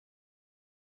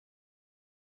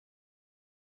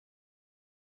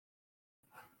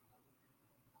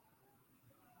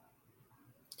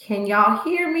Can y'all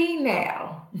hear me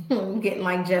now? I'm getting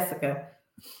like Jessica.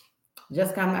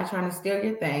 Jessica, I'm not trying to steal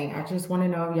your thing. I just want to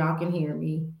know if y'all can hear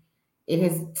me. It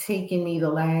has taken me the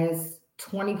last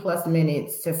 20 plus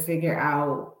minutes to figure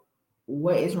out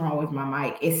what is wrong with my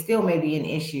mic. It still may be an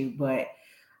issue, but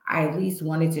I at least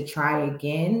wanted to try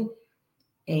again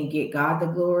and get God the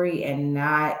glory and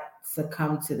not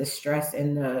succumb to the stress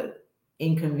and the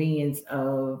inconvenience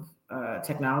of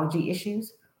technology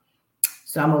issues.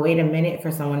 So I'm gonna wait a minute for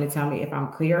someone to tell me if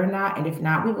I'm clear or not. And if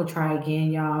not, we will try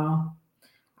again, y'all.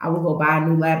 I will go buy a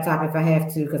new laptop if I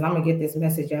have to, because I'm gonna get this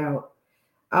message out.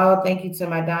 Oh, thank you to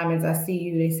my diamonds. I see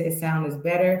you. They said sound is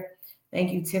better.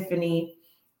 Thank you, Tiffany,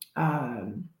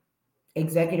 um,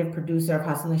 executive producer of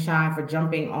Hustle and Shine, for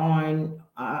jumping on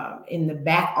in the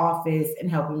back office and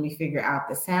helping me figure out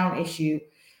the sound issue.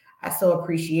 I so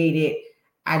appreciate it.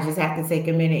 I just have to take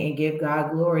a minute and give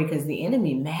God glory because the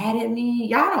enemy mad at me.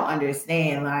 Y'all don't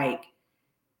understand like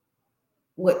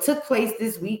what took place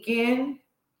this weekend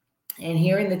and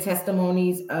hearing the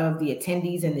testimonies of the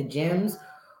attendees in the gyms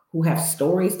who have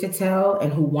stories to tell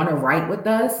and who want to write with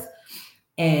us.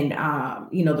 And,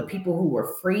 the people who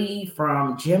were free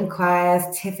from gym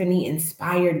class, Tiffany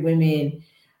inspired women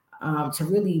to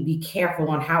really be careful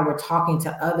on how we're talking to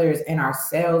others and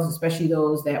ourselves, especially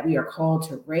those that we are called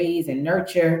to raise and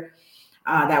nurture.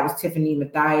 That was Tiffany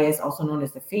Mathias, also known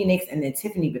as the Phoenix. And then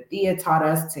Tiffany Bethia taught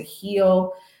us to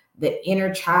heal the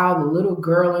inner child, the little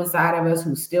girl inside of us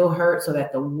who's still hurt so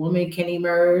that the woman can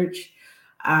emerge.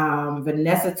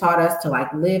 Vanessa taught us to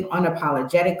live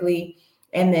unapologetically.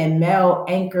 And then Mel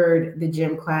anchored the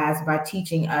gym class by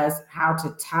teaching us how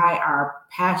to tie our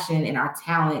passion and our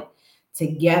talent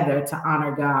together to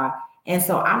honor God. And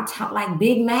so I'm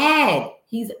big mad.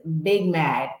 He's big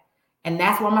mad. And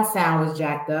that's why my sound was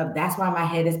jacked up. That's why my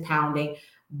head is pounding.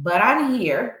 But I'm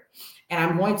here and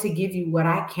I'm going to give you what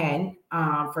I can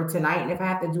for tonight. And if I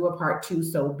have to do a part 2,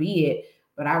 so be it.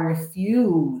 But I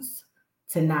refuse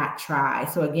to not try.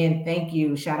 So again, thank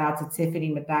you. Shout out to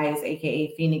Tiffany Mathias,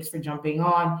 aka Phoenix, for jumping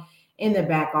on in the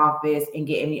back office and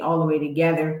getting me all the way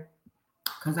together.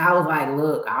 Cause I was like,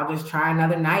 look, I'll just try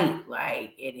another night.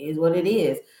 Like, it is what it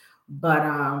is. But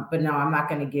no, I'm not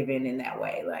gonna give in that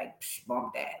way. Like,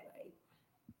 bump that. Like,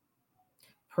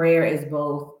 prayer is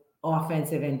both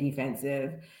offensive and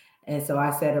defensive. And so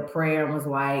I said a prayer and was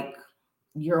like,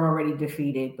 you're already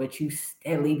defeated, but you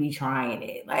steadily be trying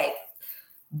it. Like,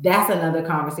 that's another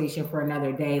conversation for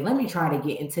another day. Let me try to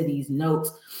get into these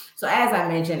notes. So as I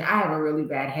mentioned, I have a really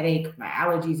bad headache. My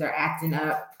allergies are acting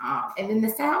up. And then the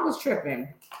sound was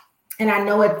tripping. And I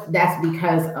know that's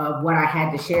because of what I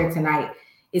had to share tonight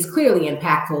is clearly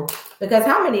impactful. Because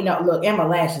how many know, look, and my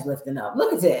lash is lifting up.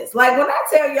 Look at this. Like when I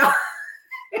tell y'all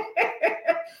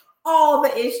all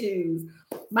the issues.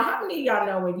 But how many of y'all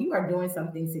know when you are doing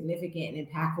something significant and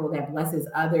impactful that blesses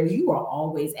others, you are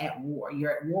always at war.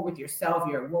 You're at war with yourself,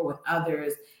 you're at war with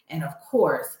others. And of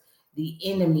course, the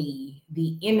enemy,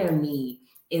 the inner me,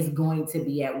 is going to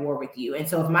be at war with you. And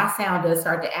so if my sound does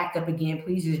start to act up again,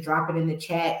 please just drop it in the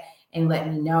chat and let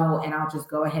me know. And I'll just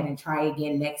go ahead and try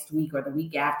again next week or the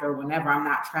week after, or whenever I'm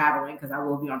not traveling, because I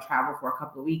will be on travel for a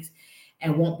couple of weeks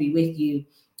and won't be with you.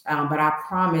 But I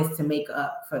promise to make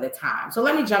up for the time. So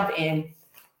let me jump in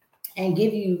and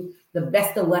give you the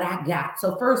best of what I got.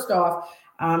 So first off,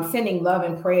 sending love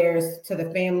and prayers to the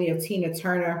family of Tina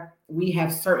Turner. We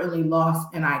have certainly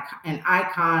lost an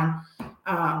icon.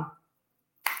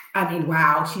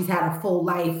 Wow, she's had a full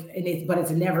life, but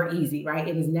it's never easy, right?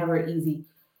 It is never easy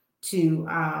to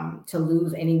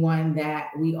lose anyone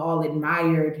that we all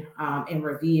admired and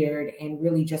revered and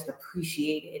really just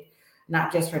appreciated,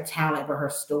 not just her talent, but her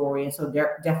story. And so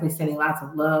definitely sending lots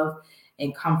of love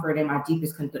and comfort and my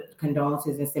deepest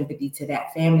condolences and sympathy to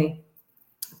that family,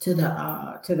 to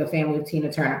the family of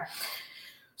Tina Turner.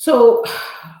 So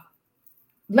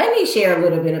let me share a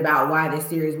little bit about why this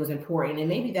series was important, and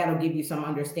maybe that'll give you some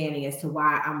understanding as to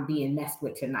why I'm being messed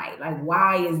with tonight. Like,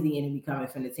 why is the enemy coming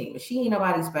from the team? But she ain't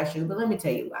nobody special, but let me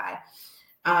tell you why.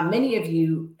 Many of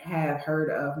you have heard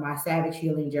of my Savage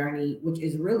Healing Journey, which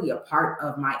is really a part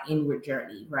of my inward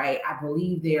journey, right? I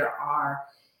believe there are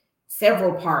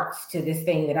several parts to this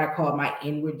thing that I call my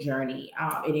inward journey.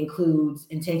 It includes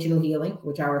intentional healing,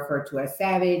 which I refer to as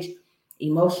Savage,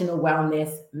 emotional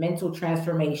wellness, mental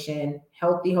transformation,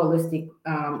 healthy, holistic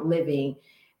living,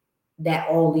 that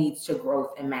all leads to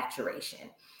growth and maturation.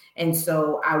 And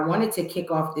so I wanted to kick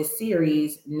off this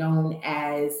series known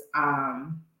as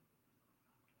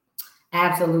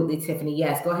Absolutely Tiffany.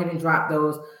 Yes, go ahead and drop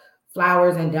those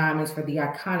flowers and diamonds for the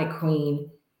iconic queen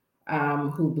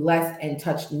who blessed and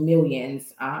touched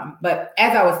millions. But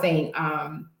as I was saying,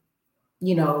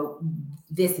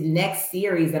 this next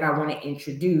series that I want to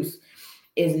introduce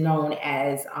is known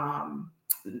as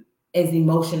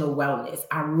emotional wellness.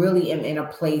 I really am in a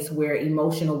place where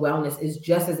emotional wellness is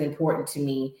just as important to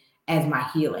me as my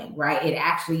healing, right? It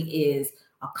actually is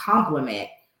a complement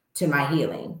to my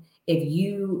healing. If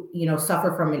you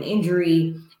suffer from an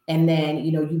injury and then,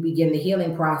 you begin the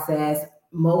healing process,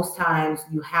 most times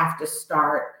you have to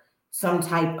start some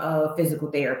type of physical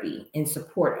therapy in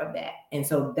support of that. And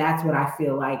so that's what I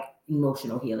feel like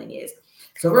emotional healing is.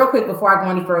 So real quick, before I go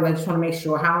any further, I just want to make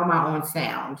sure, how am I on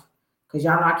sound? Because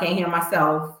y'all know I can't hear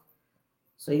myself.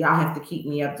 So y'all have to keep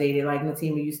me updated. Like,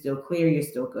 Natima, you still clear? You're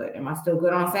still good. Am I still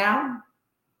good on sound?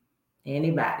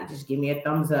 Anybody, just give me a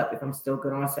thumbs up if I'm still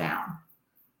good on sound.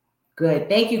 Good.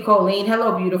 Thank you, Colleen.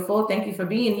 Hello, beautiful. Thank you for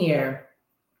being here.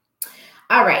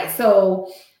 All right.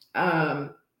 So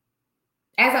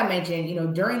as I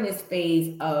mentioned, during this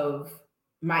phase of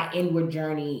my inward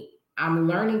journey, I'm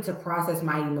learning to process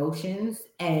my emotions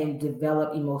and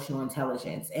develop emotional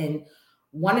intelligence. And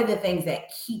one of the things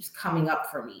that keeps coming up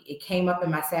for me, it came up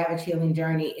in my savage healing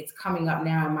journey, it's coming up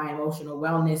now in my emotional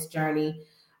wellness journey,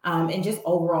 and just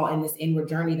overall in this inward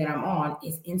journey that I'm on,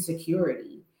 is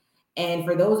insecurity. And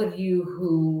for those of you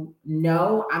who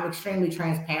know, I'm extremely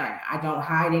transparent. I don't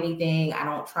hide anything. I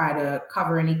don't try to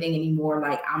cover anything anymore.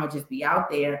 Like, I'm going to just be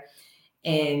out there.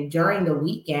 And during the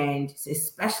weekend,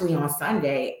 especially on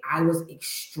Sunday, I was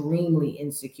extremely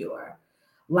insecure.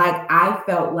 Like, I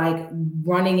felt like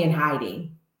running and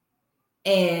hiding.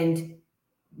 And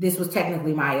this was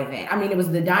technically my event. I mean, it was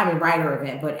the Diamond Rider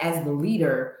event, but as the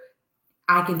leader,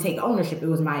 I can take ownership. It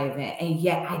was my event. And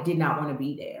yet I did not want to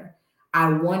be there.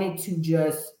 I wanted to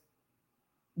just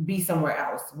be somewhere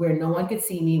else where no one could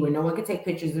see me, where no one could take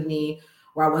pictures of me,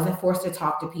 where I wasn't forced to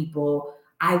talk to people.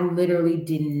 I literally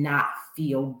did not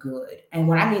feel good. And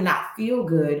when I mean not feel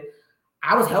good,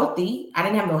 I was healthy. I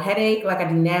didn't have no headache like I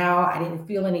do now. I didn't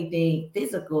feel anything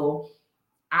physical.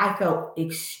 I felt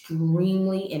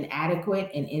extremely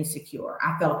inadequate and insecure.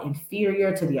 I felt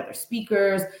inferior to the other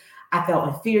speakers. I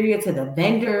felt inferior to the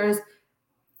vendors.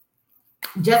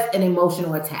 Just an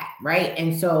emotional attack, right?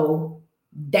 And so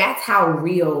that's how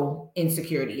real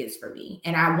insecurity is for me.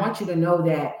 And I want you to know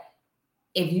that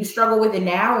if you struggle with it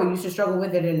now, or you used to struggle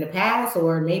with it in the past,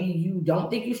 or maybe you don't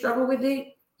think you struggle with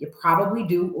it, you probably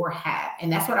do or have. And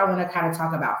that's what I want to kind of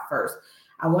talk about first.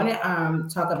 I want to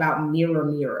talk about mirror,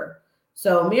 mirror.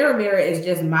 So mirror, mirror is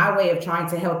just my way of trying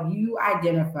to help you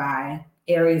identify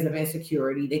areas of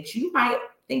insecurity that you might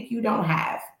think you don't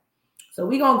have. So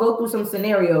we're going to go through some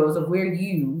scenarios of where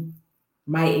you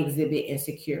might exhibit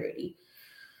insecurity.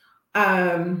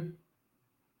 When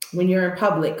you're in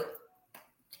public,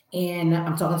 and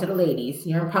I'm talking to the ladies,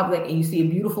 you're in public and you see a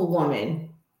beautiful woman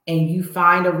and you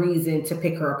find a reason to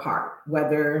pick her apart,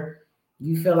 whether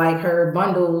you feel like her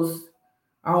bundles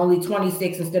are only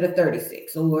 26 instead of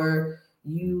 36, or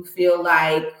you feel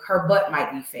like her butt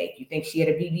might be fake. You think she had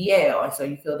a BBL, and so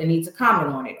you feel the need to comment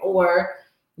on it, or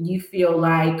you feel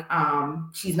like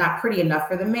she's not pretty enough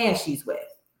for the man she's with.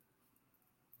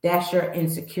 That's your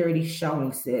insecurity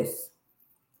showing, sis.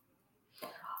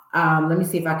 Let me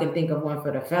see if I can think of one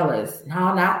for the fellas. No,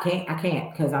 I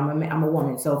can't because I'm a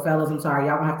woman. So fellas, I'm sorry,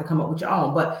 y'all gonna have to come up with your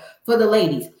own. But for the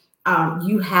ladies,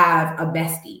 you have a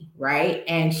bestie, right?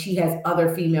 And she has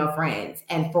other female friends,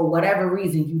 and for whatever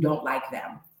reason, you don't like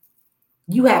them.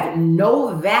 You have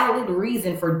no valid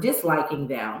reason for disliking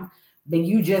them, but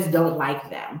you just don't like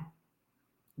them.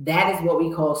 That is what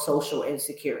we call social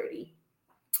insecurity.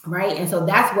 Right. And so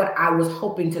that's what I was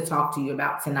hoping to talk to you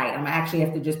about tonight. I'm actually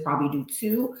have to just probably do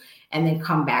two and then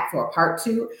come back for a part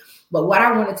two. But what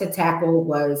I wanted to tackle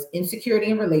was insecurity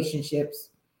in relationships,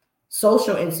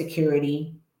 social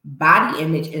insecurity, body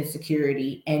image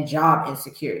insecurity, and job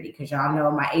insecurity. Because y'all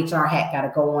know my HR hat got to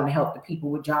go on to help the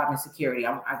people with job insecurity.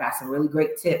 I got some really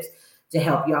great tips to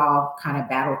help y'all kind of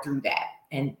battle through that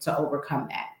and to overcome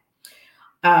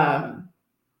that.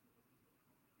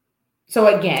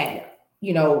 So again,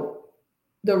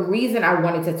 the reason I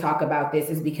wanted to talk about this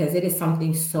is because it is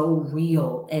something so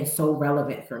real and so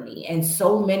relevant for me. And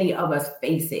so many of us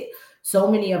face it.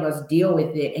 So many of us deal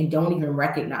with it and don't even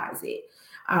recognize it.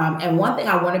 And one thing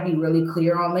I want to be really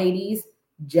clear on, ladies,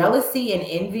 jealousy and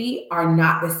envy are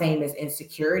not the same as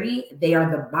insecurity. They are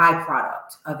the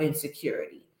byproduct of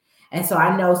insecurity. And so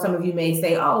I know some of you may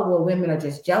say, oh, well, women are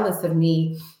just jealous of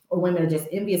me, or women are just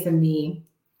envious of me,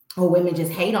 or women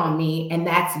just hate on me. And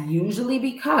that's usually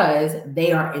because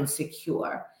they are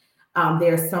insecure.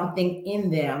 There's something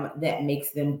in them that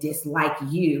makes them dislike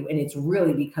you, and it's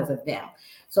really because of them.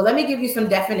 So let me give you some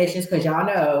definitions, because y'all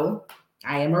know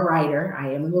I am a writer.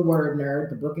 I am the word nerd,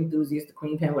 the book enthusiast, the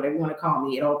queen pen, whatever you want to call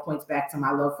me. It all points back to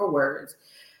my love for words.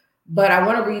 But I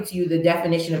want to read to you the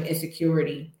definition of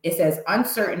insecurity. It says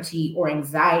uncertainty or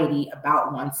anxiety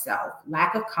about oneself,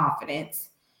 lack of confidence,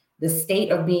 the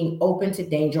state of being open to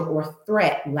danger or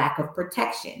threat, lack of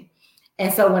protection.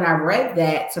 And so when I read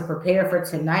that to prepare for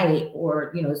tonight,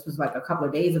 or, this was like a couple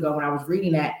of days ago when I was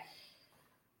reading that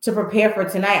to prepare for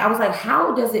tonight, I was like,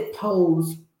 how does it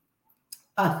pose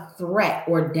a threat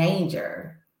or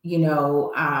danger? And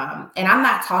I'm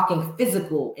not talking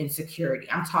physical insecurity.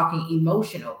 I'm talking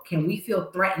emotional. Can we feel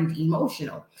threatened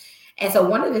emotional? And so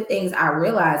one of the things I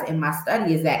realized in my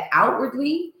study is that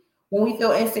outwardly, when we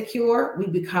feel insecure, we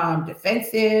become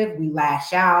defensive, we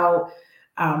lash out,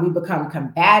 we become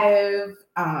combative,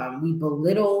 we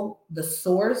belittle the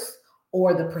source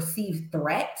or the perceived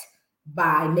threat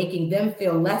by making them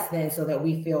feel less than so that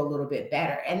we feel a little bit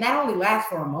better. And that only lasts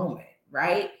for a moment,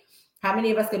 right? How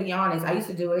many of us can be honest? I used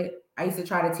to do it. I used to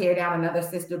try to tear down another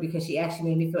sister because she actually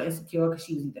made me feel insecure because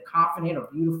she was either confident or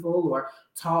beautiful or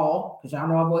tall, because y'all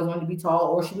know I've always wanted to be tall,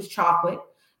 or she was chocolate.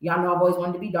 Y'all know I've always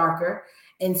wanted to be darker.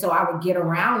 And so I would get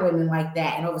around women like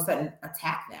that and all of a sudden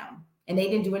attack them. And they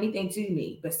didn't do anything to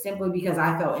me, but simply because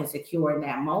I felt insecure in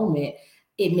that moment,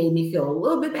 it made me feel a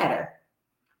little bit better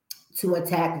to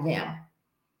attack them.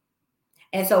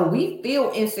 And so we feel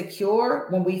insecure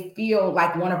when we feel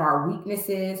like one of our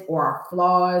weaknesses or our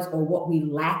flaws or what we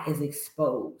lack is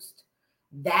exposed.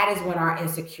 That is when our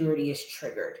insecurity is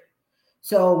triggered.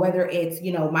 So whether it's,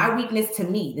 my weakness to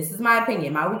me, this is my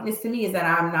opinion. My weakness to me is that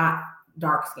I'm not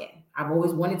dark skinned. I've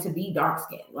always wanted to be dark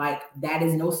skinned. Like, that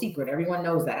is no secret. Everyone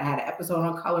knows that. I had an episode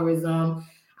on colorism.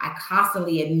 I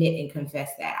constantly admit and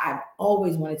confess that. I've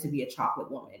always wanted to be a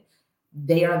chocolate woman.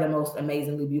 They are the most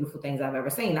amazingly beautiful things I've ever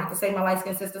seen. Not to say my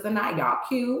light-skinned sisters are not, y'all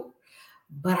cute,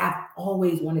 but I've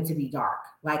always wanted to be dark.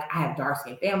 Like, I have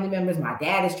dark-skinned family members. My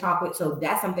dad is chocolate, so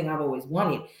that's something I've always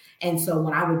wanted. And so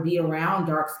when I would be around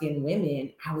dark-skinned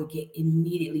women, I would get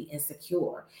immediately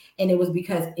insecure. And it was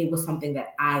because it was something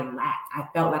that I lacked. I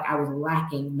felt like I was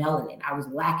lacking melanin. I was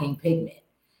lacking pigment,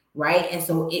 right? And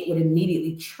so it would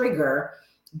immediately trigger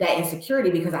that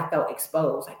insecurity because I felt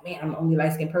exposed. Like, man, I'm the only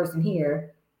light-skinned person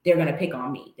here. They're going to pick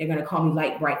on me. They're going to call me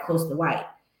light, bright, close to white.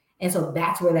 And so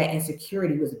that's where that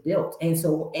insecurity was built. And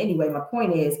so anyway, my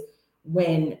point is,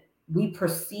 when we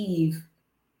perceive,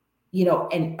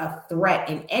 a threat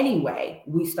in any way,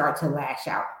 we start to lash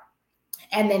out.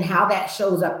 And then how that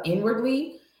shows up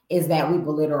inwardly is that we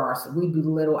belittle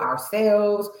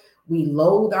ourselves. We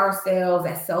loathe ourselves.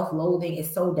 That self-loathing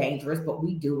is so dangerous, but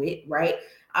we do it, right?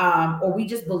 Or we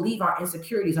just believe our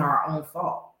insecurities are our own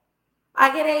fault.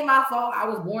 Like, it ain't my fault. I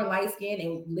was born light-skinned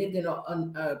and lived in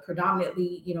a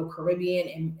predominantly,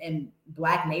 Caribbean and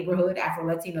Black neighborhood,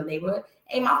 Afro-Latino neighborhood.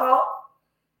 Ain't my fault.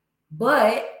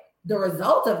 But the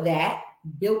result of that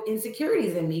built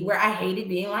insecurities in me where I hated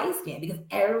being light-skinned because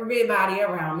everybody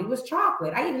around me was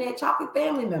chocolate. I even had chocolate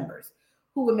family members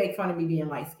who would make fun of me being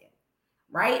light-skinned,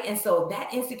 right? And so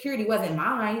that insecurity wasn't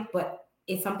mine, but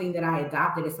it's something that I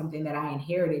adopted. It's something that I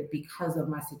inherited because of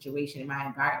my situation and my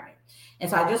environment. And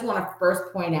so I just want to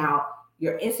first point out,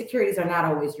 your insecurities are not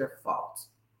always your fault,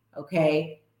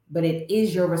 okay? But it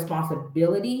is your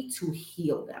responsibility to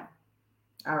heal them.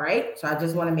 All right. So I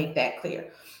just want to make that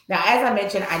clear. Now, as I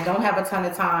mentioned, I don't have a ton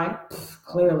of time,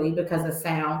 clearly because of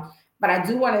sound, but I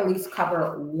do want to at least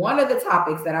cover one of the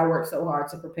topics that I worked so hard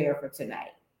to prepare for tonight.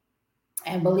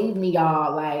 And believe me,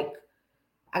 y'all, like,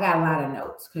 I got a lot of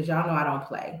notes because y'all know I don't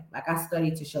play. Like, I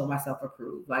study to show myself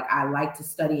approved. Like, I like to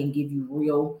study and give you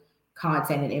real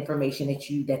content and information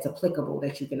that's applicable,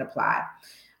 that you can apply.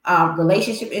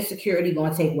 Relationship insecurity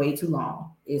going to take way too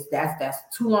long. That's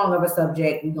too long of a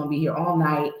subject. We're going to be here all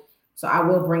night. So I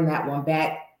will bring that one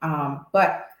back.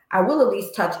 But I will at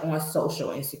least touch on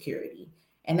social insecurity.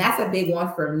 And that's a big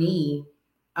one for me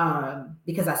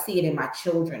because I see it in my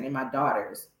children and my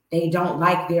daughters. They don't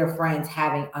like their friends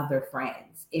having other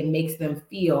friends. It makes them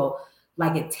feel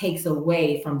like it takes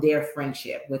away from their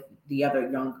friendship with the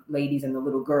other young ladies and the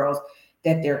little girls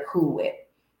that they're cool with.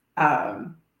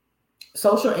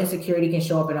 Social insecurity can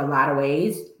show up in a lot of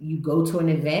ways. You go to an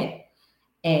event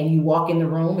and you walk in the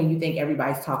room and you think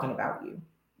everybody's talking about you.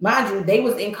 Mind you, they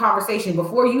was in conversation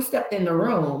before you stepped in the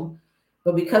room,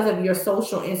 but because of your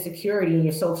social insecurity and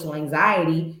your social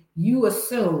anxiety, you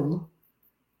assume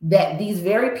that these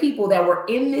very people that were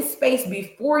in this space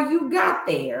before you got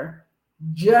there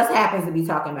just happens to be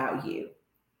talking about you.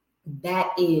 That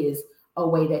is a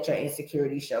way that your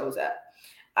insecurity shows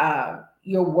up.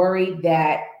 You're worried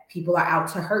that people are out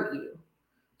to hurt you.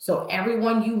 So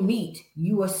everyone you meet,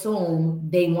 you assume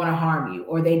they want to harm you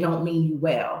or they don't mean you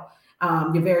well.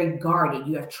 You're very guarded.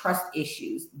 You have trust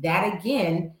issues. That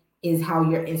again is how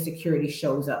your insecurity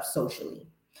shows up socially.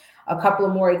 A couple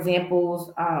of more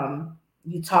examples.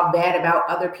 You talk bad about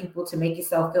other people to make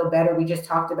yourself feel better. We just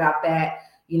talked about that.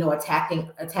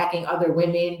 Attacking other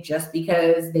women just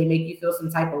because they make you feel some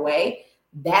type of way.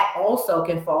 That also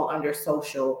can fall under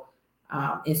social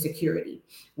insecurity,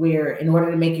 where in order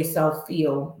to make yourself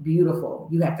feel beautiful,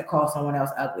 you have to call someone else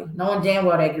ugly, knowing damn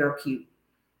well that girl cute,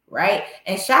 right?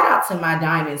 And shout out to my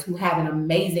diamonds who have an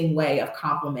amazing way of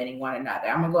complimenting one another.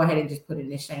 I'm gonna go ahead and just put in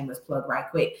this shameless plug right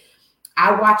quick.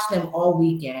 I watch them all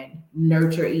weekend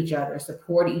nurture each other,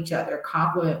 support each other,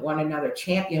 compliment one another,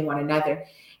 champion one another.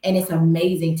 And it's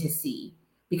amazing to see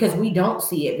because we don't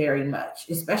see it very much,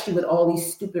 especially with all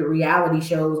these stupid reality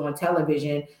shows on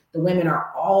television. The women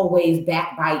are always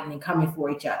backbiting and coming for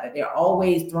each other. They're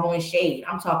always throwing shade.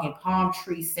 I'm talking Palm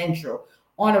Tree Central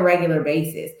on a regular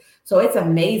basis. So it's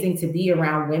amazing to be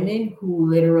around women who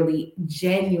literally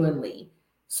genuinely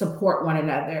support one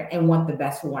another and want the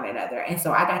best for one another. And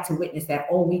so I got to witness that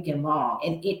all weekend long,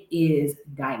 and it is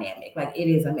dynamic. Like, it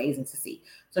is amazing to see.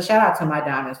 So shout out to my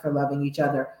diamonds for loving each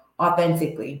other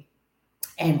authentically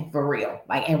and for real,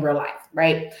 like in real life,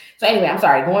 right? So anyway, I'm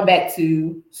sorry, going back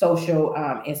to social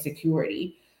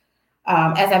insecurity.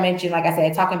 As I mentioned, like I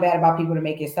said, talking bad about people to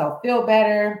make yourself feel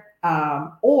better,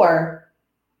 or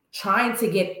trying to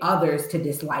get others to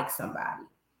dislike somebody.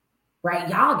 Right?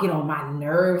 Y'all get on my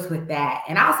nerves with that.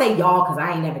 And I'll say y'all because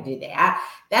I ain't never did that.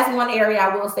 That's one area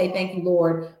I will say, thank you,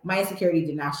 Lord. My insecurity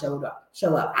did not show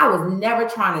up. I was never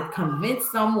trying to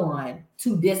convince someone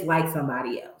to dislike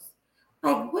somebody else.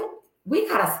 Like, what? We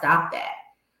got to stop that.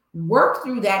 Work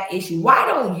through that issue. Why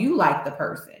don't you like the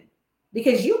person?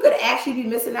 Because you could actually be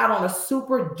missing out on a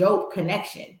super dope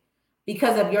connection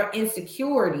because of your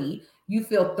insecurity. You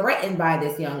feel threatened by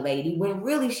this young lady when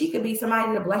really she could be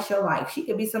somebody to bless your life. She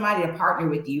could be somebody to partner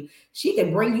with you. She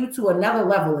could bring you to another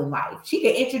level in life. She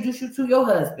could introduce you to your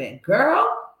husband. Girl,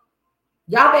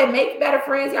 y'all better make better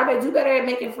friends. Y'all better do better at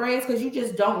making friends because you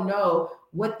just don't know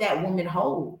what that woman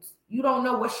holds. You don't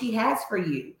know what she has for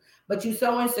you. But you're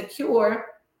so insecure,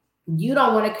 you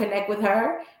don't want to connect with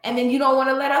her. And then you don't want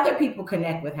to let other people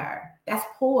connect with her. That's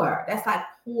poor. That's like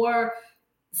poor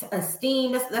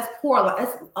esteem. That's poor.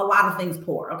 That's a lot of things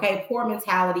poor. Okay. Poor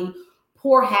mentality,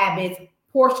 poor habits,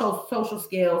 poor social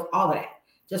skills, all of that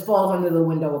just falls under the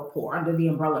window of poor, under the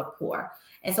umbrella of poor.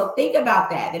 And so think about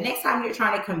that. The next time you're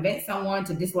trying to convince someone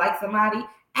to dislike somebody,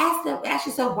 ask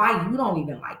yourself why you don't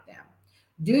even like them.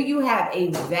 Do you have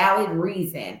a valid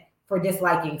reason for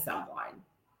disliking someone?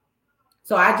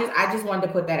 So I just wanted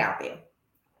to put that out there.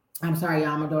 I'm sorry,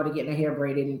 y'all. My daughter getting her hair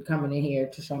braided and coming in here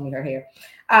to show me her hair.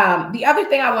 The other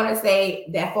thing I want to say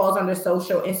that falls under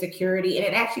social insecurity, and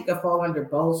it actually could fall under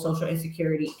both social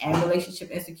insecurity and relationship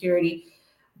insecurity.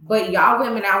 But y'all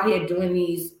women out here doing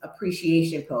these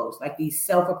appreciation posts, like these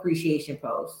self-appreciation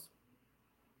posts.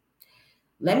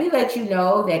 Let me let you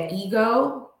know that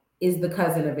ego is the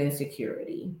cousin of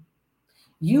insecurity.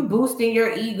 You boosting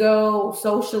your ego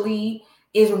socially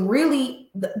is really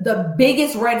the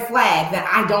biggest red flag that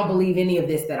I don't believe any of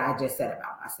this that I just said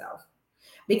about myself.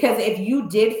 Because if you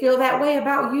did feel that way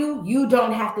about you, you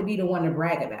don't have to be the one to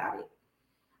brag about it.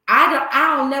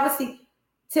 I don't never see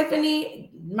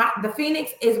Tiffany, the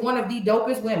Phoenix is one of the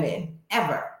dopest women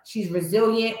ever. She's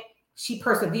resilient. She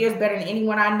perseveres better than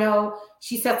anyone I know.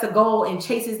 She sets a goal and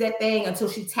chases that thing until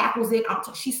she tackles it.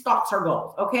 She stalks her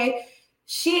goals. Okay.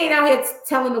 She ain't out here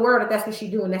telling the world that that's what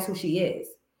she's doing. That's who she is.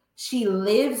 She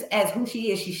lives as who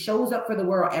she is. She shows up for the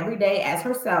world every day as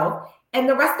herself, and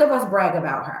the rest of us brag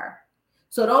about her.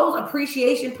 So those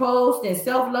appreciation posts and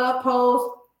self-love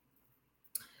posts,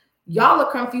 y'all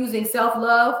are confusing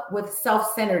self-love with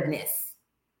self-centeredness.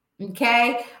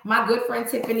 Okay? My good friend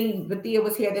Tiffany Bethia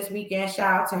was here this weekend.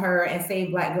 Shout out to her and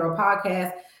Save Black Girl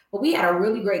podcast. But we had a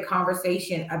really great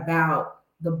conversation about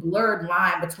the blurred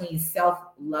line between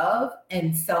self-love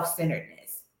and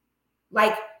self-centeredness.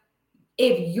 Like,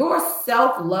 if your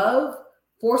self-love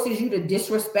forces you to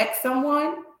disrespect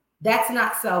someone, that's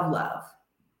not self-love.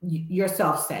 You're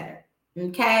self-centered.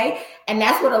 Okay? And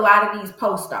that's what a lot of these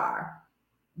posts are.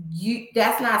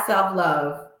 That's not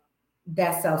self-love.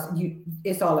 That's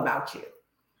it's all about you.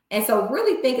 And so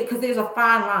really think it, because there's a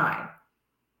fine line.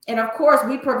 And of course,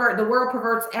 the world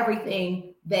perverts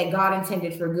everything that God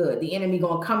intended for good. The enemy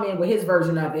gonna come in with his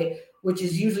version of it, which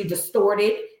is usually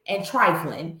distorted and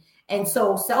trifling. And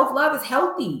so self-love is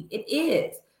healthy. It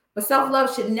is. But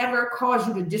self-love should never cause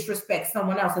you to disrespect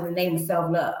someone else in the name of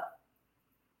self-love.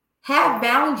 Have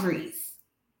boundaries.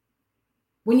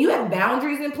 When you have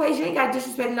boundaries in place, you ain't got to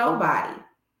disrespect nobody.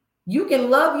 You can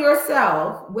love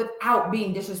yourself without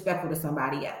being disrespectful to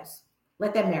somebody else.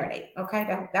 Let that marinate.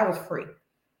 Okay. That was free.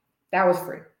 That was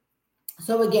free.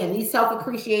 So again, these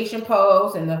self-appreciation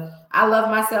posts and the I love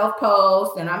myself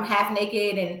posts and I'm half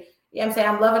naked and I'm saying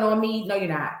I'm loving on me. No, you're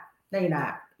not. No, you're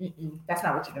not. That's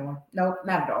not what you're doing. No,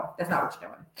 not at all. That's not what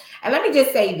you're doing. And let me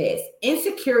just say this.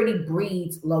 Insecurity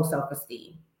breeds low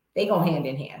self-esteem. They go hand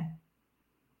in hand.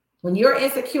 When you're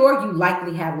insecure, you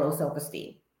likely have low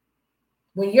self-esteem.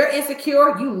 When you're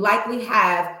insecure, you likely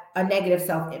have a negative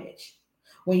self-image.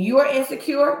 When you are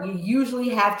insecure, you usually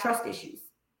have trust issues.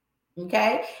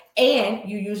 Okay. And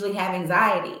you usually have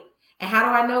anxiety. And how do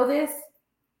I know this?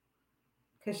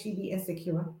 Because she be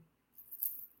insecure.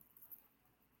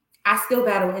 I still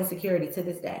battle insecurity to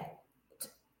this day.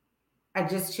 I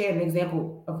just shared an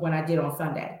example of when I did on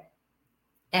Sunday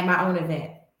at my own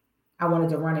event. I wanted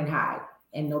to run and hide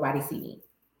and nobody see me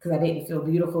because I didn't feel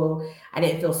beautiful. I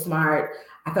didn't feel smart.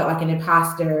 I felt like an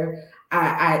imposter.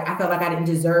 I felt like I didn't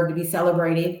deserve to be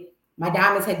celebrated. My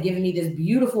diamonds had given me this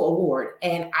beautiful award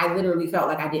and I literally felt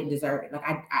like I didn't deserve it. Like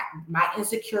my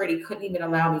insecurity couldn't even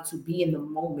allow me to be in the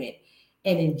moment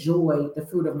and enjoy the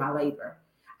fruit of my labor.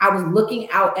 I was looking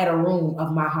out at a room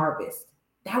of my harvest.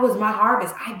 That was my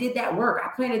harvest. I did that work.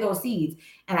 I planted those seeds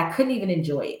and I couldn't even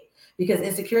enjoy it because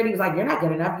insecurity was like, you're not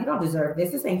good enough. You don't deserve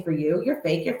this. This ain't for you. You're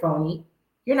fake. You're phony.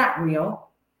 You're not real.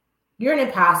 You're an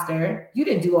imposter. You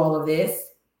didn't do all of this.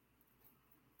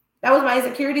 That was my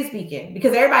insecurity speaking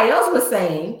because everybody else was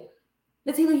saying,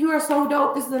 Natima, you are so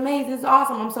dope. This is amazing. This is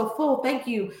awesome. I'm so full. Thank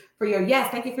you for your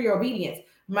yes. Thank you for your obedience.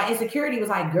 My insecurity was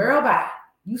like, girl, bye.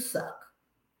 You suck.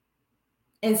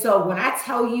 And so when I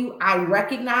tell you, I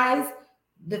recognize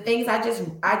the things I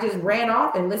just ran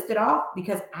off and listed off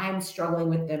because I'm struggling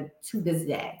with them to this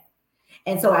day.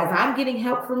 And so as I'm getting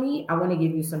help for me, I want to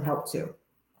give you some help too.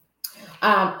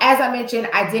 As I mentioned,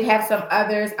 I did have some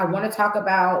others. I want to talk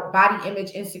about body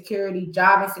image insecurity,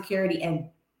 job insecurity, and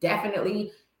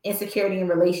definitely insecurity in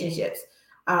relationships.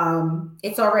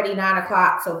 It's already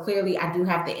 9:00, so clearly I do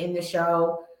have to end the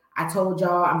show. I told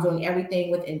y'all I'm doing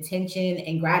everything with intention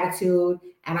and gratitude,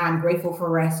 and I'm grateful for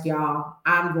rest, y'all.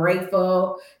 I'm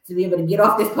grateful to be able to get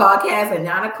off this podcast at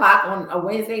 9:00 on a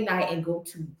Wednesday night and go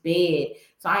to bed.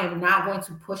 So I am not going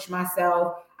to push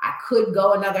myself. I could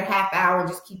go another half hour and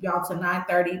just keep y'all till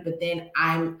 9:30, but then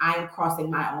I'm crossing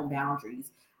my own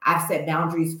boundaries. I've set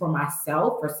boundaries for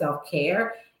myself for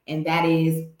self-care, and that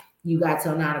is you got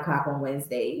till 9:00 on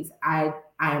Wednesdays. I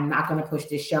am not going to push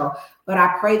this show, but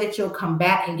I pray that you'll come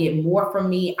back and get more from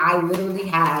me. I literally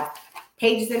have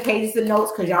pages and pages of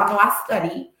notes because y'all know I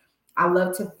study. I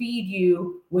love to feed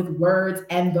you with words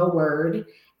and the word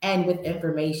and with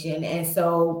information. And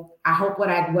so I hope what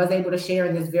I was able to share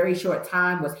in this very short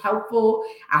time was helpful.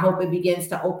 I hope it begins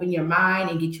to open your mind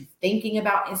and get you thinking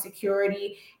about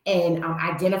insecurity and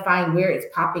identifying where it's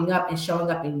popping up and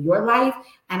showing up in your life.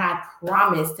 And I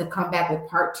promise to come back with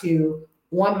part 2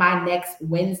 on my next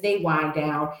Wednesday wind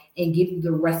down and give you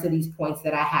the rest of these points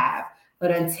that I have.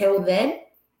 But until then,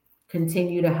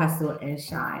 continue to hustle and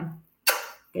shine.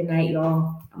 Good night,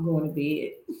 y'all. I'm going to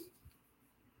bed.